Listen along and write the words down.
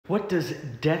What does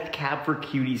Death Cab For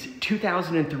Cutie's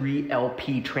 2003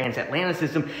 LP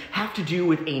Transatlanticism have to do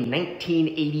with a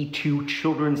 1982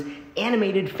 children's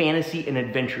animated fantasy and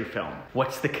adventure film?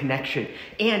 What's the connection?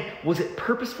 And was it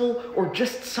purposeful or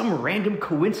just some random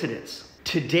coincidence?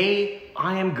 Today,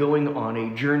 I am going on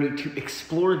a journey to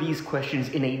explore these questions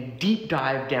in a deep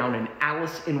dive down an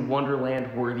Alice in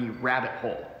Wonderland worthy rabbit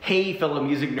hole. Hey fellow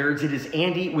music nerds, it is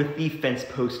Andy with the Fence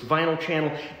Post Vinyl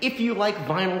channel. If you like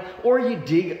vinyl or you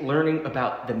dig learning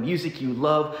about the music you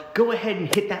love, go ahead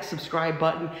and hit that subscribe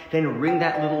button, then ring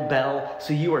that little bell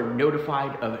so you are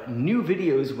notified of new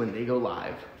videos when they go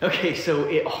live. Okay, so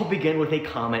it all began with a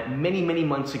comment many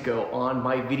months ago on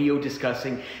my video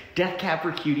discussing Death Cab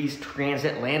For Cutie's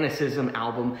Transatlanticism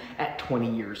album at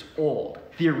 20 years old.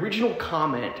 The original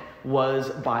comment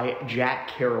was by Jack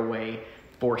Caraway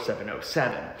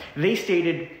 4707. They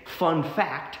stated, fun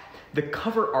fact, the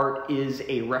cover art is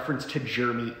a reference to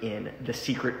Jeremy in The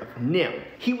Secret of NIMH.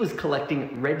 He was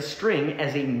collecting red string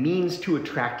as a means to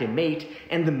attract a mate,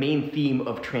 and the main theme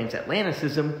of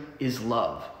Transatlanticism is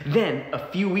love. Then,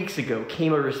 a few weeks ago,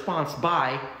 came a response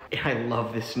by, and I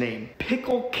love this name,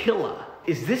 Pickle Killa.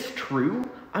 Is this true?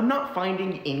 I'm not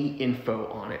finding any info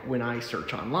on it when I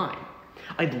search online.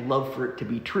 I'd love for it to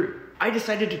be true. I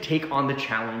decided to take on the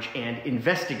challenge and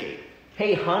investigate.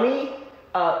 Hey honey,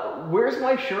 where's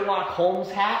my Sherlock Holmes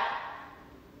hat?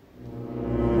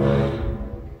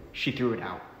 She threw it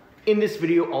out. In this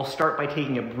video, I'll start by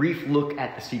taking a brief look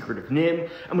at The Secret of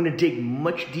NIMH. I'm going to dig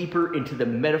much deeper into the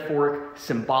metaphoric,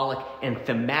 symbolic, and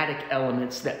thematic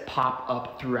elements that pop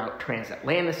up throughout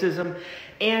Transatlanticism,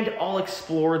 and I'll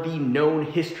explore the known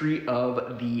history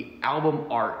of the album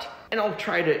art, and I'll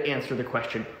try to answer the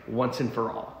question once and for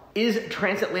all. Is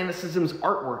Transatlanticism's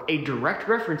artwork a direct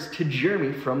reference to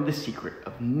Jeremy from The Secret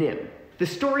of NIMH? The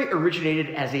story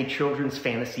originated as a children's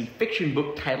fantasy fiction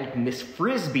book titled Miss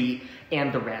Frisbee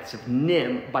and the Rats of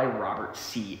NIMH by Robert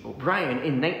C. O'Brien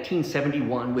in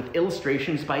 1971 with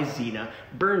illustrations by Zena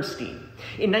Bernstein.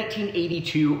 In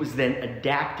 1982, it was then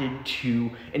adapted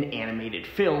to an animated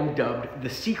film dubbed The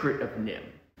Secret of NIMH.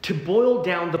 To boil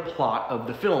down the plot of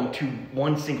the film to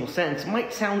one single sentence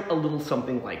might sound a little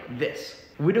something like this.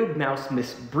 Widowed mouse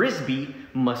Miss Brisby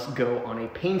must go on a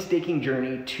painstaking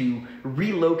journey to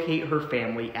relocate her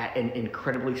family at an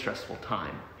incredibly stressful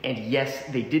time. And yes,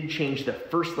 they did change the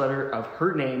first letter of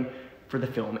her name for the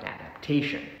film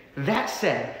adaptation. That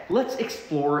said, let's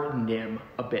explore NIMH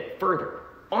a bit further.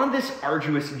 On this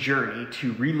arduous journey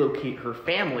to relocate her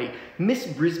family, Miss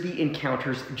Brisby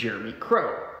encounters Jeremy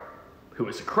Crow, who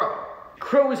is a crow.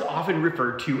 Crow is often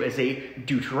referred to as a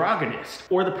deuteragonist,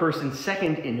 or the person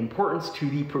second in importance to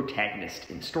the protagonist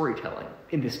in storytelling,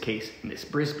 in this case, Miss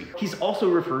Brisby. He's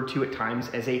also referred to at times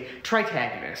as a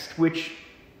tritagonist, which,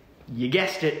 you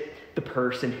guessed it, the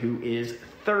person who is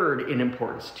third in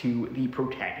importance to the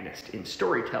protagonist in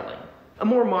storytelling. A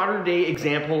more modern day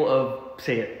example of,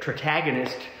 say, a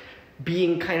tritagonist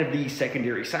being kind of the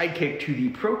secondary sidekick to the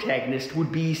protagonist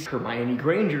would be Hermione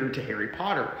Granger to Harry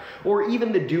Potter, or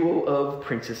even the duo of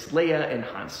Princess Leia and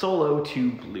Han Solo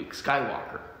to Luke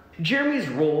Skywalker. Jeremy's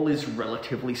role is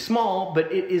relatively small,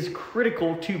 but it is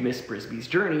critical to Miss Brisby's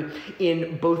journey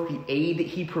in both the aid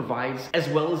he provides as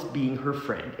well as being her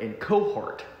friend and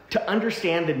cohort. To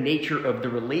understand the nature of the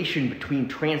relation between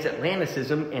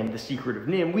Transatlanticism and The Secret of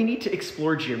NIMH, we need to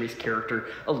explore Jeremy's character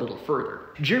a little further.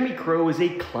 Jeremy Crow is a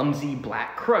clumsy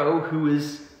black crow who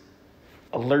is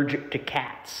allergic to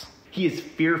cats. He is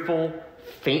fearful,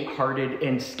 faint-hearted,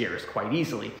 and scares quite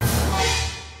easily.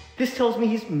 This tells me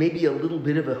he's maybe a little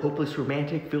bit of a hopeless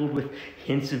romantic filled with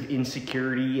hints of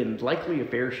insecurity and likely a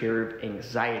fair share of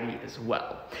anxiety as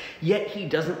well. Yet he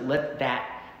doesn't let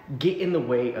that get in the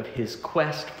way of his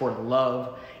quest for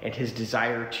love and his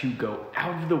desire to go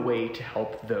out of the way to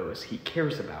help those he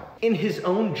cares about. In his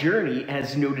own journey,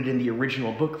 as noted in the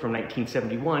original book from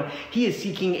 1971, he is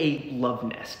seeking a love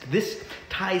nest. This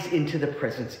ties into the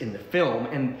presence in the film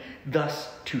and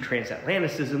thus to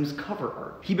Transatlanticism's cover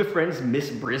art. He befriends Miss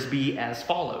Brisby as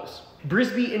follows.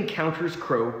 Brisby encounters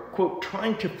Crow, quote,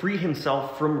 trying to free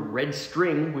himself from red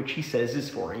string, which he says is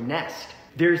for a nest.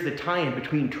 There's the tie-in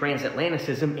between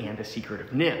Transatlanticism and The Secret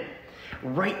of NIMH.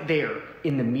 Right there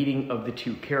in the meeting of the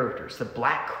two characters, the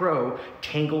black crow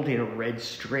tangled in a red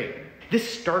string.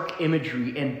 This stark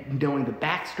imagery and knowing the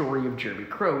backstory of Jeremy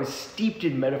Crow is steeped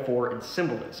in metaphor and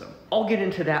symbolism. I'll get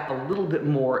into that a little bit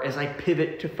more as I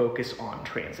pivot to focus on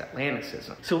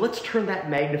Transatlanticism. So let's turn that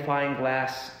magnifying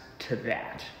glass to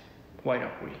that. Why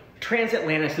don't we?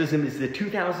 Transatlanticism is the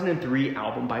 2003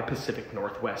 album by Pacific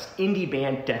Northwest indie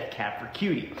band Death Cab For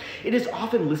Cutie. It is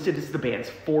often listed as the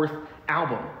band's fourth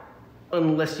album.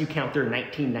 Unless you count their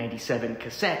 1997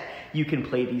 cassette, you can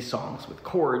play these songs with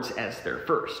chords as their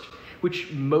first,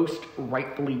 which most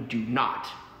rightfully do not.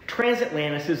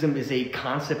 Transatlanticism is a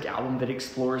concept album that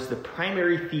explores the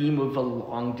primary theme of a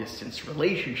long-distance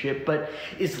relationship, but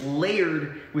is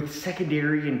layered with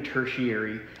secondary and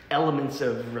tertiary elements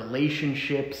of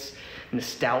relationships,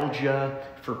 nostalgia,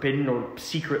 forbidden or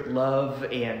secret love,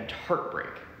 and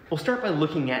heartbreak. We'll start by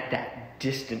looking at that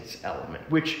distance element,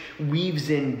 which weaves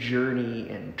in journey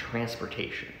and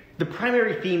transportation. The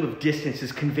primary theme of distance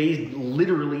is conveyed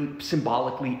literally,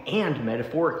 symbolically, and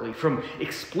metaphorically, from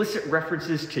explicit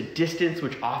references to distance,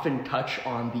 which often touch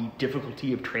on the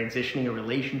difficulty of transitioning a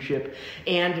relationship,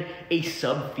 and a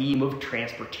sub-theme of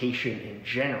transportation in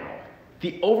general.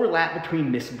 The overlap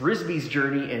between Miss Brisby's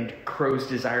journey and Crow's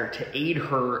desire to aid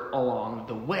her along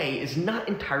the way is not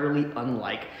entirely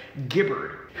unlike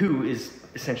Gibbard, who is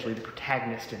essentially the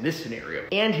protagonist in this scenario,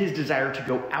 and his desire to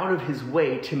go out of his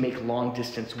way to make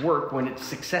long-distance work when its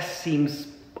success seems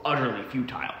utterly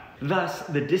futile. Thus,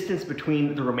 the distance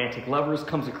between the romantic lovers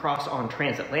comes across on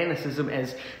Transatlanticism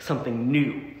as something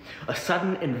new, a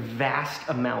sudden and vast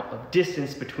amount of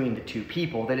distance between the two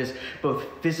people that is both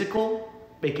physical,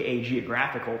 aka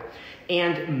geographical,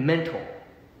 and mental,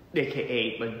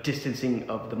 aka a distancing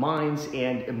of the minds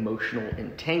and emotional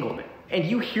entanglement. And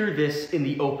you hear this in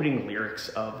the opening lyrics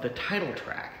of the title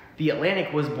track. The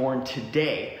Atlantic was born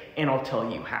today, and I'll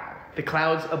tell you how. The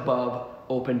clouds above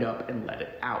opened up and let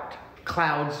it out.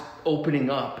 Clouds opening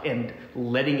up and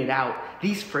letting it out.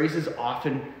 These phrases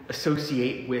often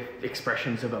associate with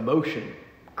expressions of emotion,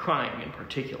 crying in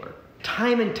particular.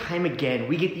 Time and time again,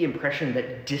 we get the impression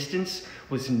that distance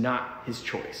was not his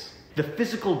choice. The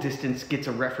physical distance gets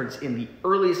a reference in the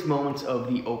earliest moments of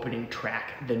the opening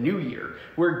track, The New Year,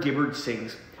 where Gibbard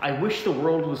sings, "I wish the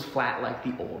world was flat like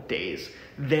the old days.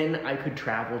 Then I could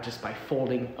travel just by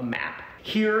folding a map."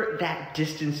 Here, that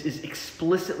distance is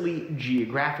explicitly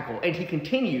geographical, and he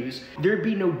continues, "There'd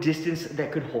be no distance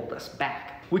that could hold us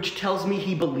back," which tells me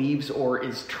he believes or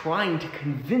is trying to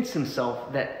convince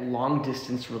himself that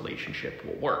long-distance relationship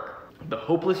will work. The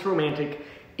hopeless romantic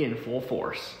in full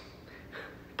force.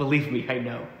 Believe me, I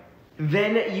know.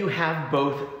 Then you have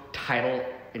both title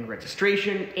and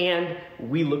registration and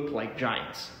We Looked Like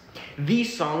Giants.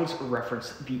 These songs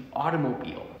reference the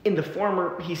automobile. In the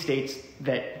former, he states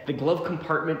that the glove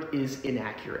compartment is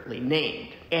inaccurately named.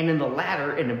 And in the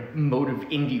latter, in a mode of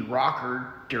indie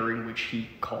rocker, during which he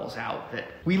calls out that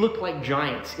we look like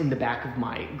giants in the back of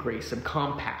my gray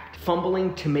subcompact,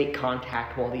 fumbling to make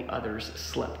contact while the others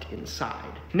slept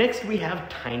inside. Next, we have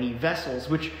Tiny Vessels,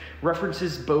 which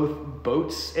references both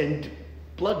boats and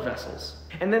blood vessels.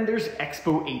 And then there's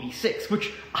Expo 86,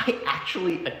 which I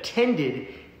actually attended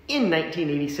in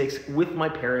 1986 with my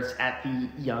parents at the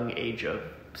young age of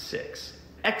 6.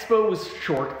 Expo was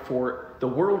short for the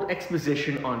World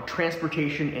Exposition on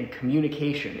Transportation and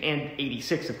Communication, and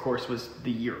 86, of course, was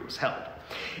the year it was held.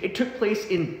 It took place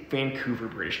in Vancouver,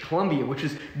 British Columbia, which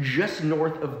is just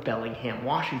north of Bellingham,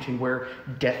 Washington, where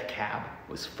Death Cab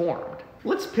was formed.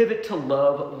 Let's pivot to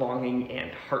love, longing,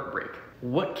 and heartbreak.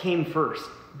 What came first,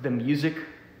 the music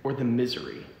or the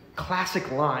misery? Classic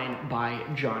line by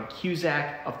John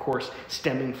Cusack, of course,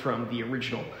 stemming from the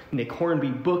original Nick Hornby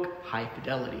book, High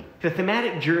Fidelity. The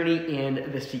thematic journey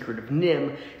in The Secret of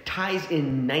NIMH ties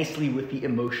in nicely with the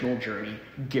emotional journey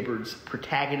Gibbard's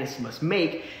protagonist must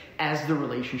make as the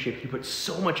relationship he puts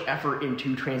so much effort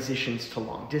into transitions to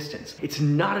long distance. It's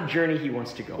not a journey he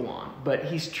wants to go on, but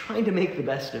he's trying to make the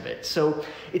best of it, so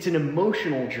it's an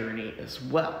emotional journey as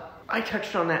well. I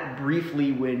touched on that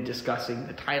briefly when discussing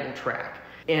the title track.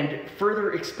 And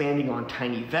further expanding on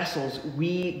Tiny Vessels,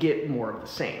 we get more of the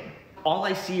same. All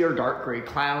I see are dark gray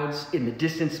clouds, in the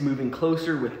distance moving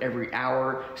closer with every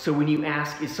hour. So when you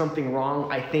ask, is something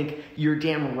wrong? I think you're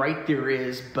damn right there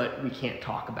is, but we can't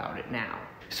talk about it now.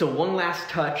 So one last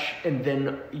touch, and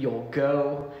then you'll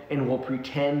go, and we'll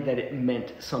pretend that it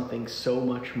meant something so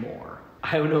much more.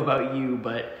 I don't know about you,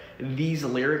 but these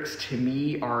lyrics to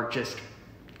me are just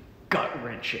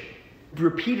gut-wrenching.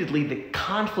 Repeatedly, the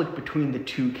conflict between the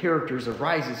two characters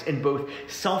arises, and both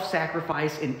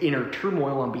self-sacrifice and inner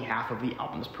turmoil on behalf of the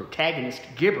album's protagonist,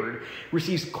 Gibbard,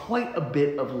 receives quite a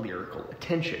bit of lyrical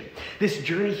attention. This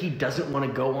journey he doesn't want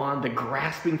to go on, the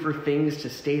grasping for things to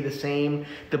stay the same,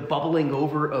 the bubbling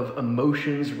over of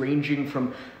emotions ranging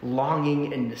from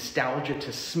longing and nostalgia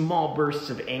to small bursts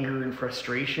of anger and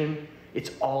frustration,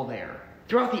 it's all there.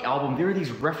 Throughout the album, there are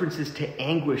these references to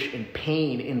anguish and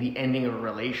pain in the ending of a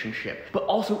relationship, but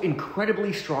also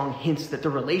incredibly strong hints that the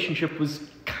relationship was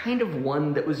kind of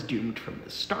one that was doomed from the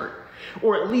start,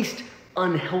 or at least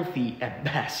unhealthy at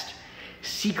best.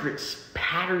 secrets,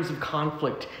 patterns of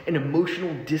conflict, and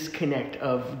emotional disconnect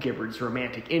of Gibbard's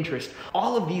romantic interest.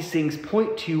 All of these things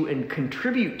point to and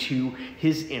contribute to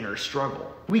his inner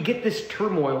struggle. We get this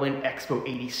turmoil in Expo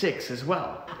 86 as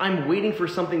well. I'm waiting for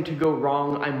something to go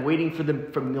wrong. I'm waiting for the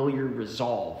familiar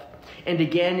resolve. And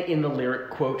again, in the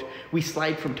lyric, quote, we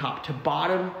slide from top to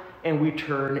bottom and we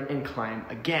turn and climb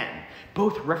again,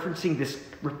 both referencing this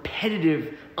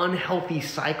repetitive, unhealthy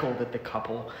cycle that the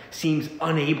couple seems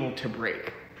unable to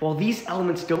break. While these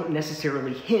elements don't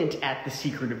necessarily hint at the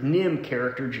Secret of NIMH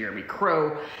character, Jeremy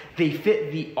Crow, they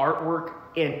fit the artwork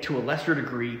and, to a lesser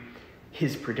degree,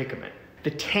 his predicament. The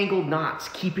tangled knots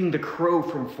keeping the crow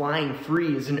from flying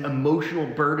free is an emotional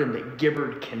burden that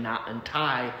Gibbard cannot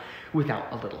untie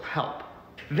without a little help.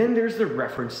 Then there's the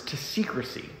reference to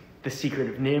secrecy. The Secret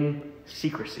of NIMH,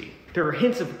 secrecy. There are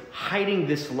hints of hiding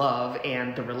this love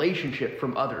and the relationship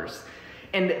from others.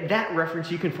 And that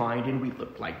reference you can find in We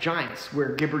Look Like Giants,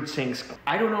 where Gibbard sings,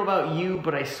 I don't know about you,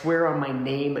 but I swear on my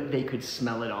name they could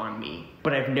smell it on me.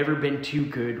 But I've never been too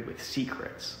good with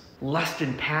secrets. Lust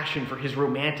and passion for his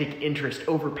romantic interest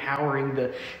overpowering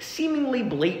the seemingly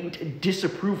blatant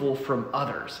disapproval from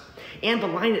others. And the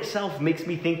line itself makes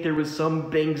me think there was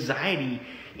some anxiety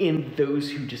in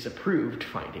those who disapproved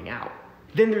finding out.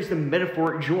 Then there's the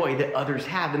metaphoric joy that others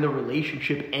have in the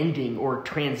relationship ending or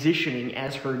transitioning,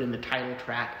 as heard in the title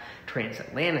track,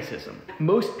 Transatlanticism.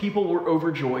 Most people were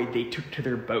overjoyed they took to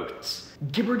their boats.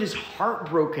 Gibbard is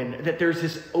heartbroken that there's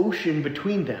this ocean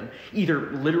between them,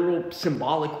 either literal,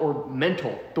 symbolic, or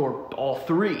mental, or all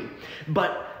three.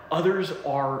 But others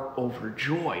are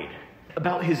overjoyed.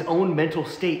 About his own mental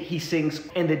state, he sings,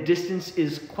 and the distance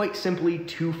is quite simply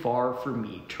too far for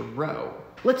me to row.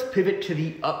 Let's pivot to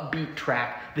the upbeat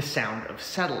track, The Sound of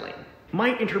Settling.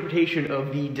 My interpretation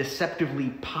of the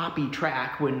deceptively poppy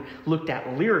track, when looked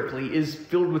at lyrically, is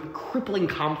filled with crippling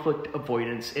conflict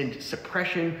avoidance and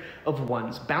suppression of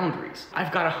one's boundaries.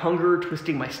 I've got a hunger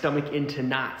twisting my stomach into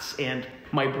knots, and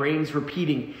my brain's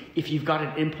repeating, if you've got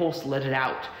an impulse, let it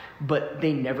out, but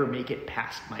they never make it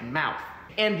past my mouth.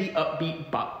 And the upbeat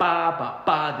ba-ba,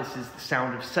 ba-ba, this is the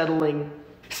sound of settling.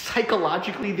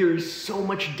 Psychologically, there is so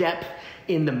much depth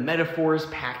in the metaphors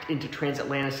packed into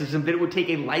Transatlanticism that it would take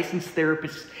a licensed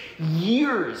therapist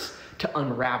years to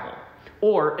unravel.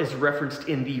 Or, as referenced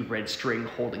in the red string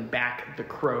holding back the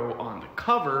crow on the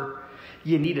cover,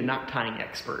 you need a knot-tying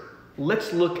expert.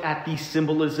 Let's look at the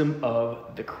symbolism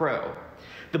of the crow.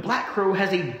 The black crow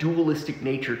has a dualistic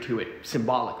nature to it,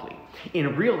 symbolically.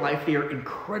 In real life, they are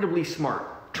incredibly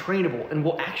smart, trainable, and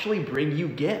will actually bring you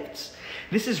gifts.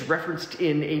 This is referenced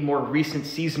in a more recent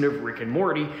season of Rick and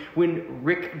Morty, when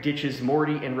Rick ditches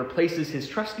Morty and replaces his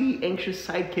trusty, anxious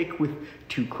sidekick with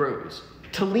two crows.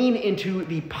 To lean into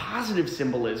the positive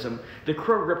symbolism, the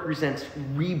crow represents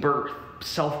rebirth,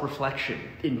 self-reflection,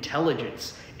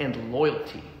 intelligence, and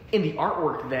loyalty. In the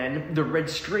artwork, then, the red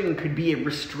string could be a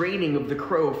restraining of the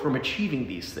crow from achieving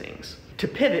these things. To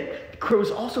pivot, crows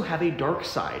also have a dark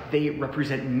side. They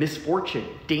represent misfortune,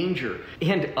 danger,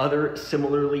 and other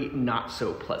similarly not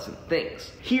so pleasant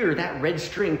things. Here, that red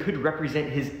string could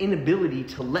represent his inability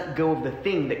to let go of the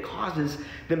thing that causes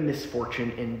the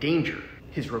misfortune and danger,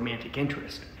 his romantic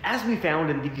interest. As we found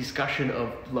in the discussion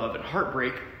of love and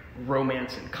heartbreak,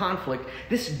 romance and conflict,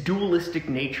 this dualistic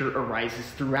nature arises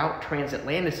throughout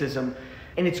Transatlanticism,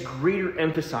 and it's greater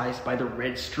emphasized by the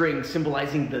red string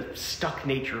symbolizing the stuck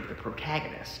nature of the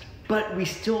protagonist. But we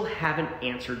still haven't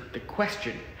answered the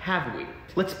question, have we?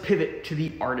 Let's pivot to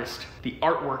the artist, the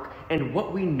artwork, and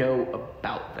what we know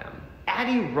about them.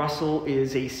 Addie Russell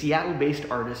is a Seattle-based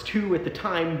artist who, at the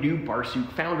time, knew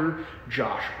Barsuk founder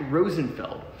Josh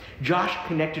Rosenfeld. Josh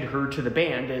connected her to the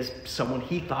band as someone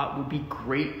he thought would be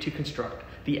great to construct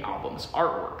the album's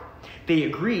artwork. They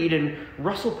agreed, and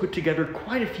Russell put together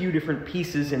quite a few different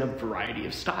pieces in a variety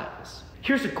of styles.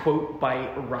 Here's a quote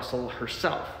by Russell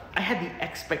herself. I had the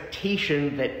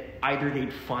expectation that either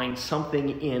they'd find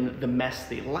something in the mess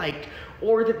they liked,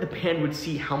 or that the band would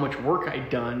see how much work I'd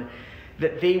done,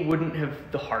 that they wouldn't have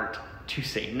the heart to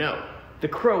say no. The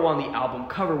crow on the album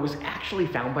cover was actually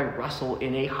found by Russell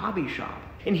in a hobby shop.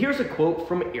 And here's a quote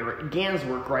from Eric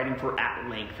Ganswork writing for At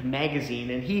Length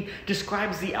magazine, and he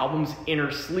describes the album's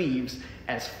inner sleeves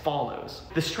as follows.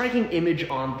 The striking image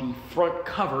on the front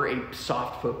cover, a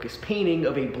soft focus painting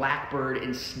of a blackbird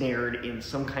ensnared in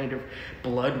some kind of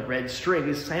blood red string,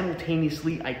 is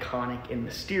simultaneously iconic and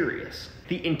mysterious.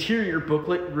 The interior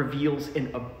booklet reveals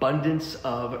an abundance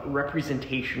of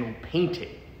representational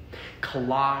painting,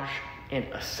 collage, and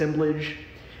assemblage,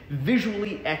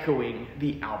 visually echoing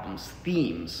the album's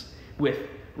themes, with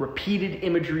repeated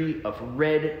imagery of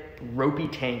red, ropey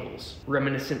tangles,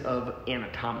 reminiscent of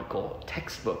anatomical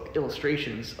textbook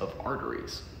illustrations of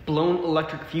arteries. Blown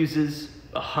electric fuses,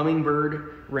 a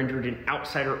hummingbird rendered in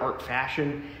outsider art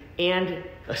fashion, and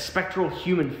a spectral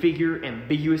human figure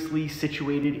ambiguously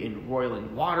situated in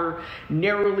roiling water,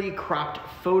 narrowly cropped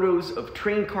photos of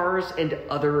train cars, and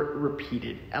other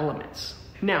repeated elements.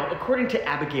 Now, according to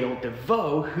Abigail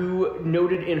DeVoe, who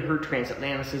noted in her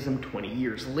Transatlanticism 20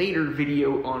 Years Later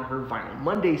video on her Vinyl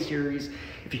Monday series,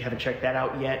 if you haven't checked that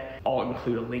out yet, I'll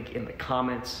include a link in the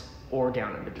comments or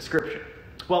down in the description.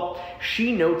 Well,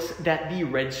 she notes that the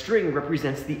red string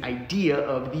represents the idea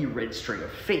of the red string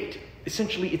of fate.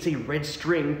 Essentially, it's a red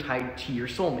string tied to your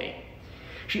soulmate.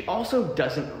 She also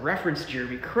doesn't reference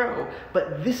Jeremy Crow,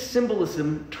 but this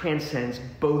symbolism transcends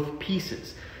both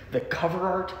pieces, the cover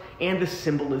art and the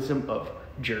symbolism of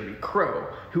Jeremy Crow,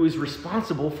 who is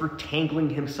responsible for tangling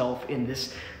himself in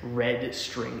this red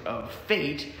string of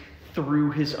fate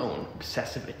through his own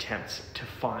obsessive attempts to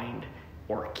find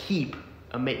or keep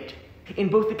a mate. In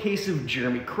both the case of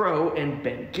Jeremy Crow and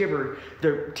Ben Gibbard,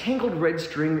 the tangled red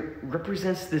string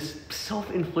represents this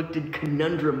self-inflicted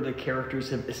conundrum the characters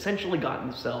have essentially gotten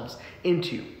themselves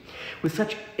into. With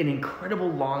such an incredible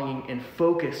longing and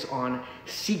focus on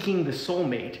seeking the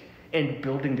soulmate and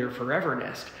building their forever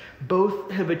nest,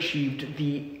 both have achieved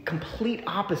the complete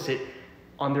opposite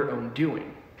on their own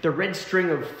doing. The red string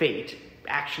of fate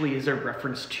actually is a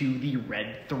reference to the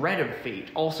red thread of fate,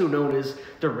 also known as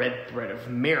the red thread of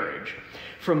marriage,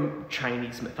 from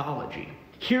Chinese mythology.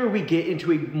 Here we get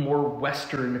into a more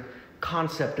Western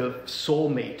concept of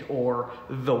soulmate or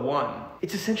the one.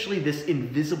 It's essentially this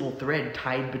invisible thread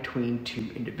tied between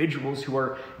two individuals who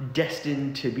are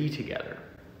destined to be together.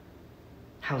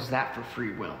 How's that for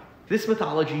free will? This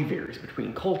mythology varies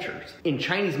between cultures. In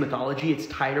Chinese mythology, it's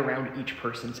tied around each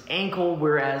person's ankle,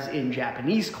 whereas in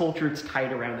Japanese culture, it's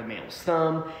tied around the male's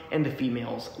thumb and the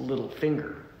female's little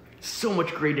finger. So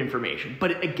much great information,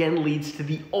 but it again leads to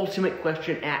the ultimate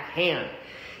question at hand.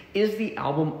 Is the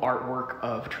album artwork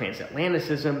of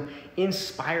Transatlanticism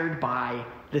inspired by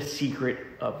The Secret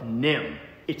of NIMH?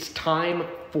 It's time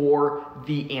for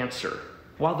the answer.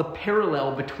 While the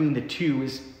parallel between the two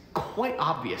is quite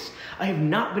obvious, I have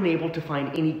not been able to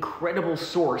find any credible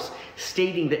source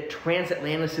stating that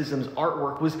Transatlanticism's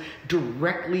artwork was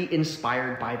directly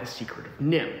inspired by The Secret of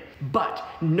NIMH. But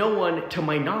no one, to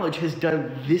my knowledge, has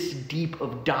done this deep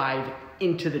of dive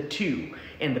into the two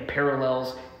and the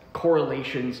parallels,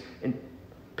 correlations, and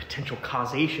potential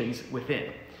causations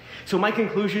within. So my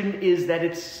conclusion is that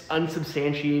it's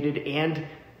unsubstantiated and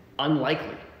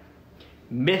unlikely.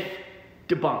 Myth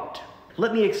debunked.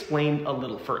 Let me explain a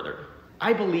little further.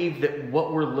 I believe that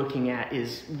what we're looking at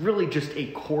is really just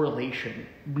a correlation,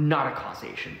 not a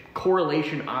causation.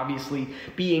 Correlation, obviously,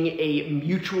 being a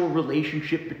mutual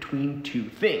relationship between two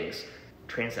things.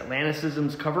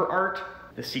 Transatlanticism's cover art,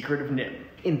 The Secret of NIMH.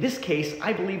 In this case,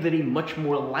 I believe that a much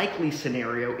more likely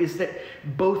scenario is that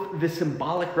both the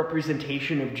symbolic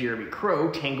representation of Jeremy Crow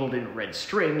tangled in red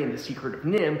string in The Secret of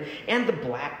NIMH and the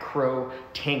black crow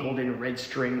tangled in red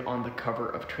string on the cover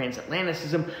of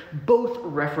Transatlanticism both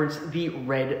reference the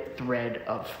red thread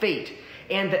of fate,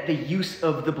 and that the use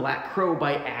of the black crow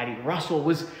by Addie Russell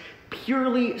was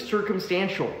purely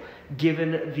circumstantial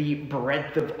given the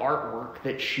breadth of artwork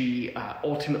that she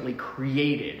ultimately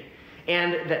created,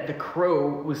 and that the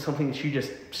crow was something that she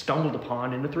just stumbled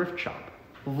upon in a thrift shop.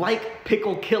 Like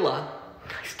Pickle Killa,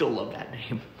 I still love that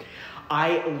name,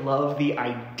 I love the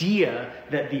idea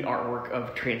that the artwork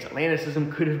of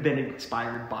Transatlanticism could have been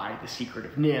inspired by The Secret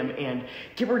of NIMH, and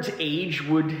Gibbard's age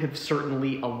would have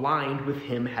certainly aligned with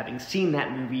him having seen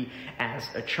that movie as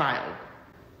a child.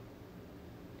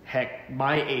 Heck,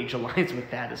 my age aligns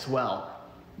with that as well.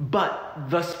 But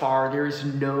thus far, there is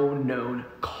no known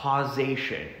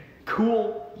causation.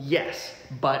 Cool, yes,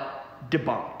 but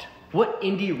debunked. What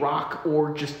indie rock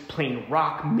or just plain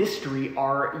rock mystery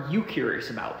are you curious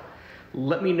about?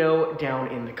 Let me know down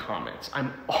in the comments.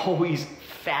 I'm always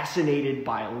fascinated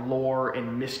by lore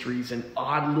and mysteries and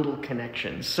odd little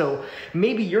connections, so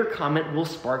maybe your comment will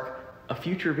spark a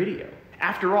future video.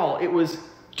 After all, it was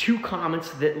 2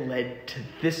 comments that led to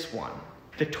this one.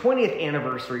 The 20th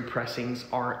anniversary pressings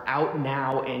are out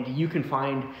now, and you can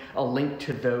find a link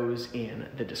to those in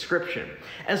the description,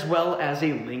 as well as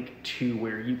a link to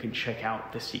where you can check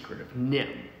out The Secret of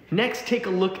NIMH. Next, take a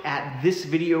look at this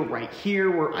video right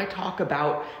here where I talk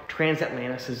about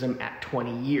Transatlanticism at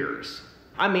 20 years.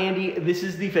 I'm Andy, this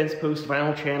is the Fence Post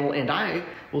Vinyl channel, and I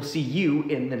will see you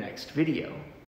in the next video.